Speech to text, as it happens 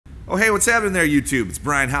Oh, hey, what's happening there, YouTube? It's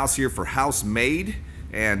Brian House here for House Made,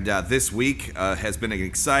 and this week has been an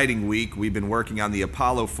exciting week. We've been working on the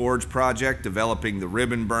Apollo Forge project, developing the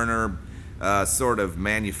ribbon burner sort of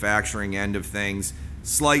manufacturing end of things.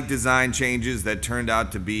 Slight design changes that turned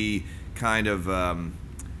out to be kind of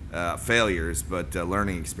failures, but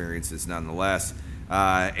learning experiences nonetheless.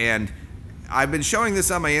 And I've been showing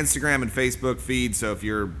this on my Instagram and Facebook feed, so if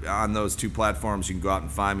you're on those two platforms, you can go out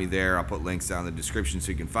and find me there. I'll put links down in the description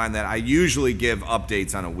so you can find that. I usually give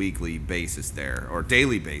updates on a weekly basis there, or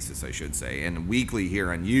daily basis, I should say, and weekly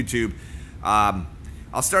here on YouTube.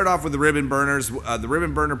 I'll start off with the ribbon burners. The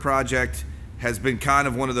ribbon burner project has been kind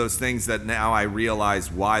of one of those things that now I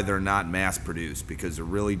realize why they're not mass produced, because they're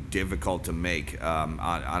really difficult to make on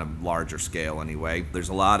a larger scale anyway. There's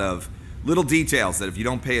a lot of little details that if you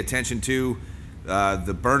don't pay attention to,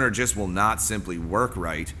 the burner just will not simply work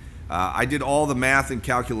right. I did all the math and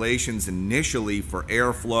calculations initially for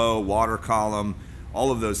airflow, water column,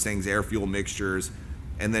 all of those things, air fuel mixtures,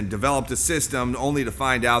 and then developed a system only to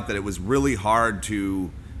find out that it was really hard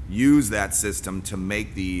to use that system to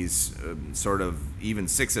make these sort of even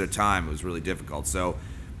 6 at a time. It was really difficult. So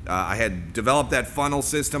I had developed that funnel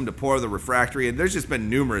system to pour the refractory, and there's just been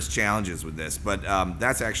numerous challenges with this, but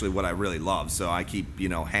that's actually what I really love. So I keep,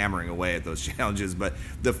 hammering away at those challenges. But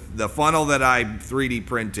the funnel that I 3D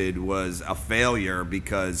printed was a failure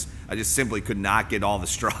because I just simply could not get all the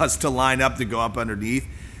straws to line up to go up underneath.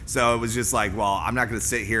 So it was just like, well, I'm not going to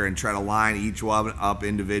sit here and try to line each one up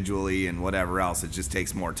individually and whatever else. It just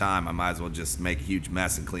takes more time. I might as well just make a huge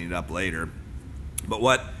mess and clean it up later. But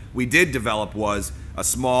what we did develop was a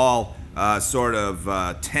small sort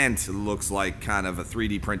of tent that looks like kind of a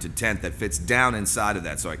 3D printed tent that fits down inside of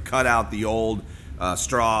that. So I cut out the old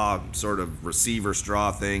straw, sort of receiver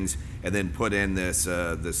straw things, and then put in this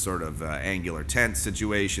this sort of angular tent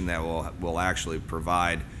situation that will actually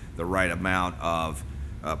provide the right amount of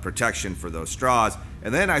protection for those straws.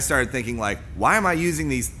 And then I started thinking, like, why am I using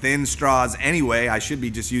these thin straws anyway? I should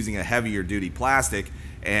be just using a heavier duty plastic,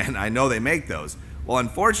 and I know they make those. Well,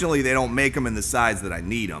 unfortunately, they don't make them in the size that I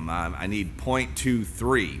need them. I need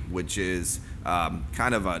 0.23, which is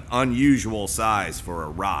kind of an unusual size for a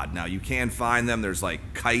rod. Now, you can find them. There's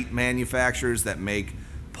like kite manufacturers that make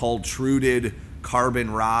pultruded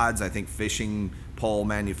carbon rods. I think fishing pole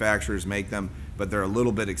manufacturers make them, but they're a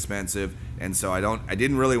little bit expensive, and so I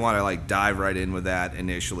didn't really want to like dive right in with that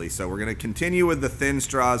initially. So we're going to continue with the thin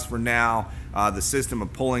straws for now. The system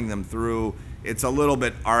of pulling them through, it's a little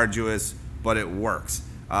bit arduous, but it works.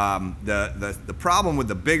 The problem with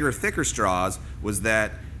the bigger, thicker straws was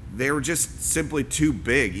that they were just simply too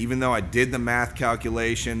big. Even though I did the math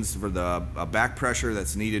calculations for the back pressure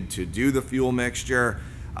that's needed to do the fuel mixture,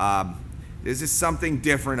 there's just something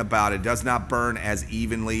different about it. It does not burn as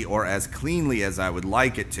evenly or as cleanly as I would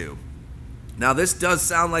like it to. Now, this does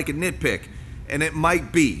sound like a nitpick, and it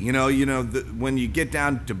might be. When you get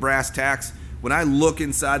down to brass tacks, when I look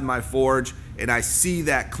inside my forge and I see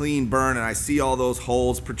that clean burn and I see all those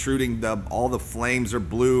holes protruding, all the flames are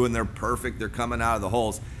blue and they're perfect, they're coming out of the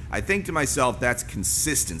holes, I think to myself, that's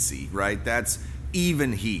consistency, right? That's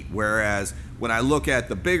even heat. Whereas when I look at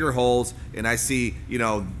the bigger holes and I see,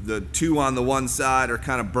 the two on the one side are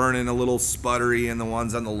kind of burning a little sputtery and the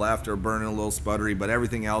ones on the left are burning a little sputtery, but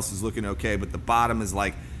everything else is looking okay, but the bottom is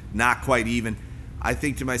like not quite even, I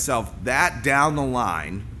think to myself, that down the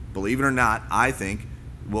line, believe it or not, I think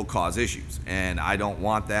will cause issues, and I don't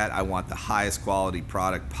want that. I want the highest quality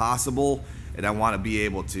product possible, and I want to be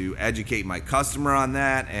able to educate my customer on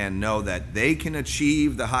that and know that they can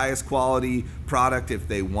achieve the highest quality product if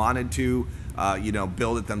they wanted to,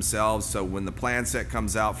 build it themselves. So when the plan set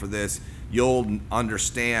comes out for this, you'll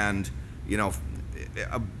understand, you'll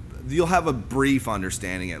have a brief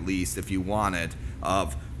understanding, at least if you want it,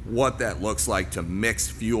 of what that looks like to mix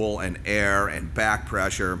fuel and air and back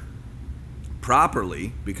pressure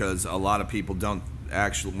properly, because a lot of people don't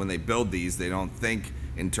actually, when they build these, they don't think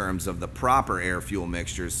in terms of the proper air fuel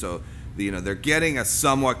mixtures. So they're getting a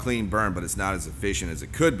somewhat clean burn, but it's not as efficient as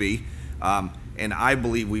it could be, and I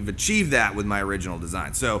believe we've achieved that with my original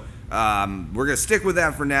design. So we're gonna stick with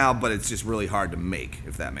that for now, but it's just really hard to make,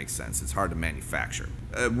 if that makes sense. It's hard to manufacture.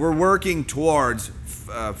 We're working towards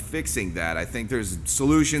fixing that. I think there's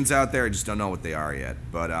solutions out there. I just don't know what they are yet.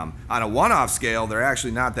 But on a one-off scale, they're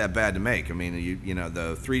actually not that bad to make. I mean,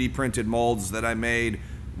 the 3D printed molds that I made,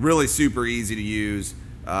 really super easy to use.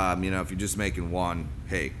 If you're just making one,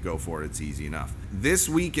 hey, go for it. It's easy enough. This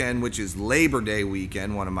weekend, which is Labor Day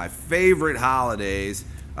weekend, one of my favorite holidays,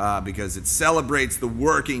 because it celebrates the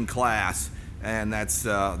working class, and that's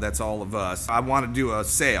all of us. I want to do a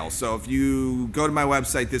sale, so if you go to my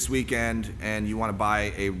website this weekend and you want to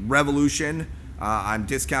buy a Revolution, I'm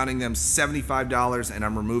discounting them $75, and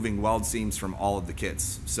I'm removing weld seams from all of the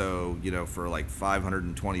kits. So, you know, for like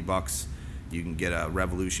 520 bucks, you can get a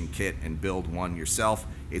Revolution kit and build one yourself.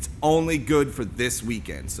 It's only good for this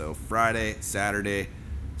weekend, so Friday, Saturday,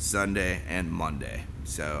 Sunday, and Monday.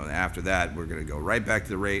 So after that, we're gonna go right back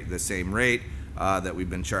to the same rate that we've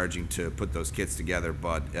been charging to put those kits together.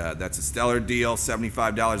 But that's a stellar deal,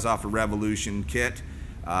 $75 off a Revolution kit.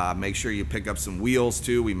 Make sure you pick up some wheels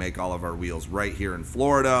too. We make all of our wheels right here in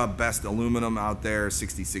Florida. Best aluminum out there,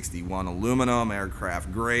 6061 aluminum,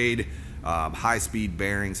 aircraft grade, high-speed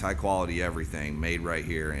bearings, high-quality everything, made right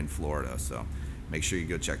here in Florida. So make sure you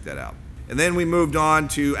go check that out. And then we moved on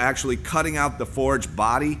to actually cutting out the forged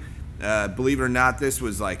body. Believe it or not, this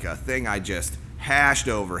was like a thing I just hashed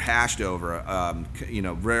over, you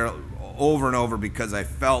know, over and over, because I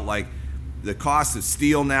felt like the cost of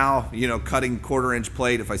steel now, you know, cutting 1/4-inch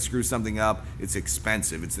plate, if I screw something up, it's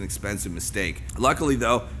expensive. It's an expensive mistake. Luckily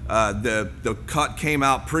though, the cut came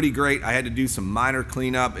out pretty great. I had to do some minor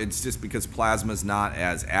cleanup. It's just because plasma is not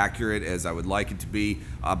as accurate as I would like it to be.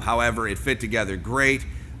 However, it fit together great.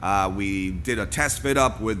 We did a test fit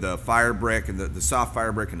up with the fire brick and the soft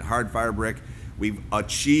fire brick and the hard fire brick. We've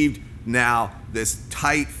achieved now this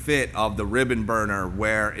tight fit of the ribbon burner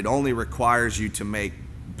where it only requires you to make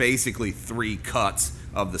basically 3 cuts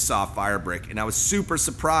of the soft fire brick. And I was super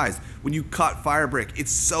surprised. When you cut fire brick, it's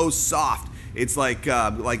so soft. It's like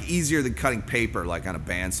easier than cutting paper, like on a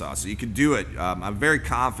bandsaw. So you can do it. I'm very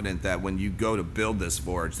confident that when you go to build this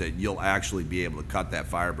forge, that you'll actually be able to cut that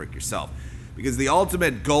fire brick yourself. Because the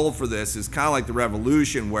ultimate goal for this is kind of like the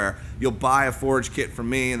Revolution, where you'll buy a forge kit from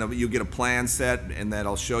me and you'll get a plan set, and then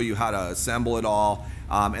I'll show you how to assemble it all.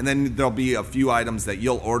 And then there'll be a few items that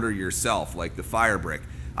you'll order yourself, like the fire brick.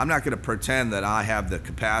 I'm not going to pretend that I have the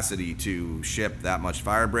capacity to ship that much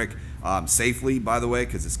fire brick safely, by the way,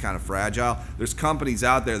 because it's kind of fragile. There's companies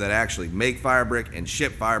out there that actually make fire brick and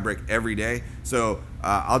ship fire brick every day. So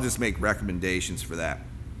I'll just make recommendations for that.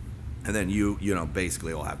 And then you know,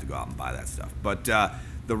 basically will have to go out and buy that stuff. But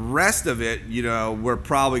the rest of it, you know, we're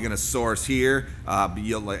probably going to source here.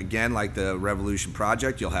 You'll, again, like the Revolution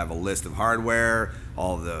project, you'll have a list of hardware,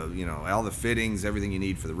 all the fittings, everything you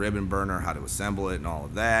need for the ribbon burner, how to assemble it, and all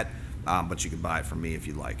of that. But you can buy it from me if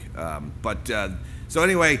you'd like. So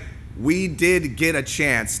anyway, we did get a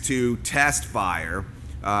chance to test fire.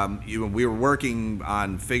 We were working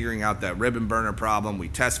on figuring out that ribbon burner problem. We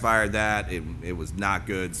test fired that. It was not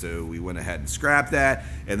good, so we went ahead and scrapped that.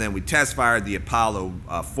 And then we test fired the Apollo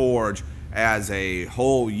forge as a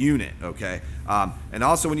whole unit, okay? And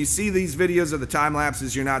also, when you see these videos of the time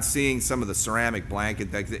lapses, you're not seeing some of the ceramic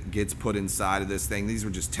blanket that gets put inside of this thing. These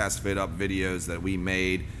were just test fit up videos that we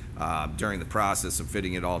made during the process of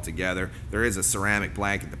fitting it all together. There is a ceramic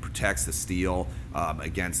blanket that protects the steel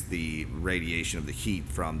against the radiation of the heat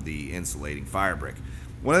from the insulating fire brick.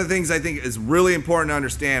 One of the things I think is really important to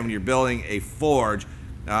understand when you're building a forge,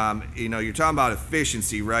 you know, you're talking about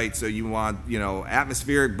efficiency, right? So you want, you know,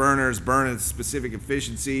 atmospheric burners burn at specific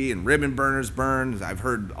efficiency, and ribbon burners burn. I've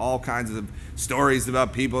heard all kinds of stories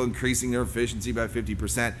about people increasing their efficiency by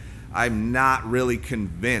 50%. I'm not really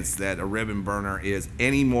convinced that a ribbon burner is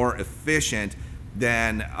any more efficient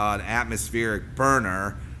than an atmospheric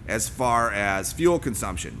burner as far as fuel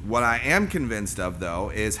consumption. What I am convinced of, though,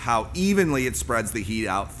 is how evenly it spreads the heat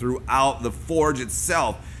out throughout the forge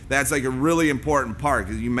itself. That's like a really important part,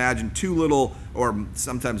 because you imagine 2 little, or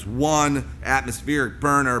sometimes 1 atmospheric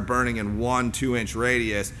burner burning in 1 2-inch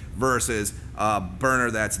radius versus a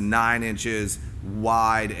burner that's 9 inches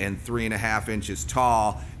wide and 3.5 inches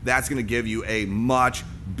tall. That's going to give you a much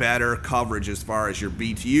better coverage as far as your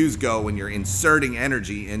BTUs go when you're inserting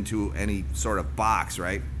energy into any sort of box,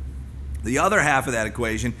 right? The other half of that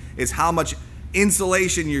equation is how much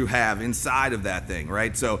insulation you have inside of that thing,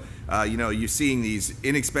 right? So, you know, you're seeing these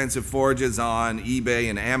inexpensive forges on eBay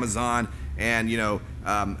and Amazon, and, you know,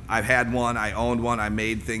 I've had one, I owned one, I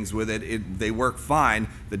made things with it. They work fine.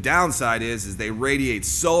 The downside is they radiate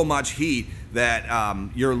so much heat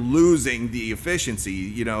that you're losing the efficiency.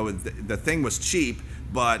 You know, the thing was cheap,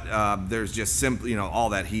 but there's just simply, you know, all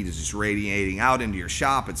that heat is just radiating out into your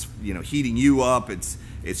shop. It's, you know, heating you up. It's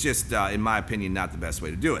just, in my opinion, not the best way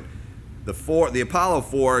to do it. The Apollo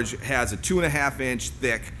forge has a 2.5-inch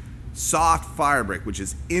thick soft fire brick, which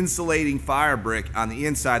is insulating fire brick on the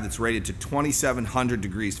inside, that's rated to 2,700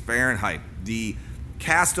 degrees Fahrenheit. The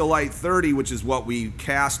Castolite 30, which is what we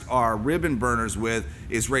cast our ribbon burners with,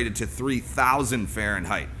 is rated to 3,000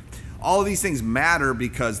 Fahrenheit. all of these things matter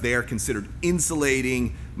because they are considered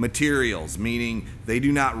insulating materials, meaning they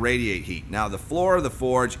do not radiate heat. Now, the floor of the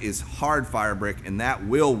forge is hard fire brick, and that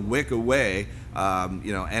will wick away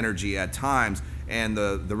energy at times. And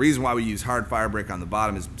the reason why we use hard fire brick on the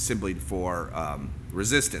bottom is simply for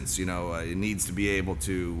resistance. It needs to be able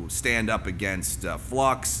to stand up against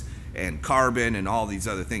flux and carbon and all these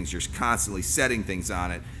other things. You're constantly setting things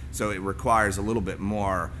on it, so it requires a little bit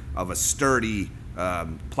more of a sturdy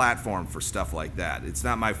platform for stuff like that. It's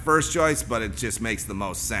not my first choice, but it just makes the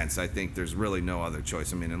most sense. I think there's really no other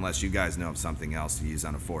choice. I mean, unless you guys know of something else to use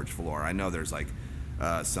on a forge floor. I know there's like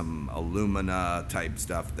some alumina type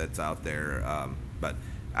stuff that's out there, but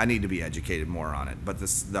I need to be educated more on it. But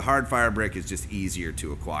the hard fire brick is just easier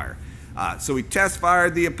to acquire. So we test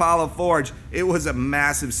fired the Apollo Forge. It was a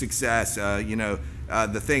massive success.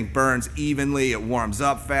 The thing burns evenly, it warms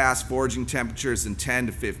up fast, forging temperatures in 10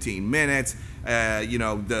 to 15 minutes.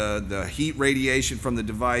 The heat radiation from the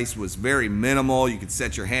device was very minimal. You could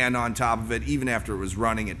set your hand on top of it even after it was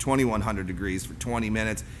running at 2100 degrees for 20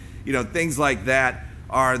 minutes. Things like that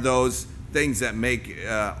are those things that make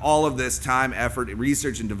all of this time, effort,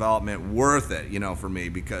 research, and development worth it, for me,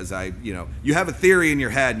 because you have a theory in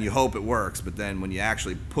your head and you hope it works, but then when you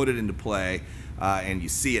actually put it into play and you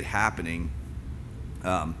see it happening,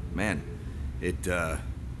 man, it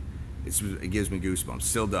gives me goosebumps.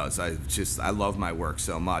 Still does. I love my work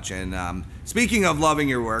so much. And speaking of loving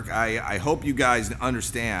your work, I hope you guys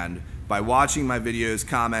understand, by watching my videos,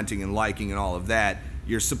 commenting and liking and all of that,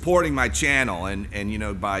 you're supporting my channel,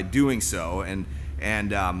 and by doing so, and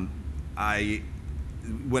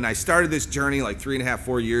when I started this journey like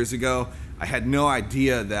 3.5-4 years ago, I had no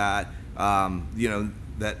idea that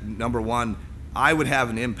that number one, I would have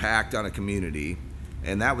an impact on a community,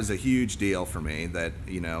 and that was a huge deal for me. That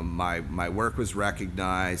my work was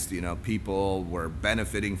recognized. People were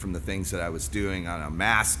benefiting from the things that I was doing on a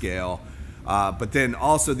mass scale, but then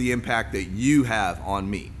also the impact that you have on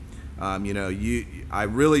me. I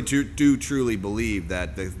really do truly believe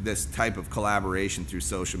that this type of collaboration through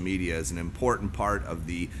social media is an important part of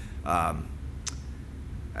the, I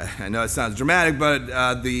know it sounds dramatic,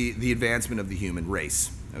 but the advancement of the human race,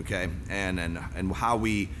 okay? And how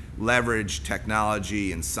we leverage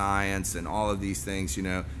technology and science and all of these things,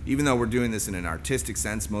 even though we're doing this in an artistic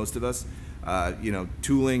sense, most of us,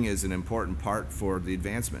 tooling is an important part for the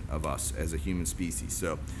advancement of us as a human species.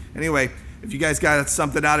 So anyway, if you guys got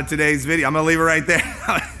something out of today's video, I'm gonna leave it right there.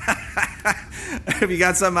 If you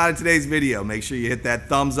got something out of today's video, make sure you hit that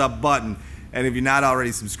thumbs up button. And if you're not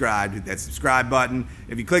already subscribed, hit that subscribe button.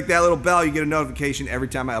 If you click that little bell, you get a notification every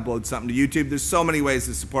time I upload something to YouTube. There's so many ways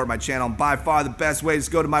to support my channel. And by far the best way is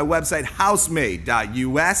to go to my website,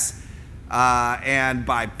 housemade.us, and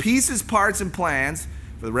buy pieces, parts, and plans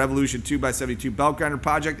for the Revolution 2x72 belt grinder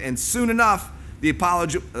project. And soon enough, the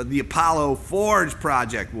Apollo Forge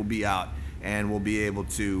project will be out, and we'll be able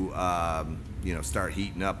to start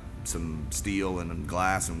heating up some steel and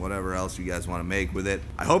glass and whatever else you guys want to make with it.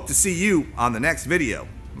 I hope to see you on the next video.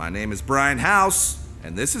 My name is Brian House,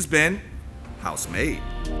 and this has been House Made.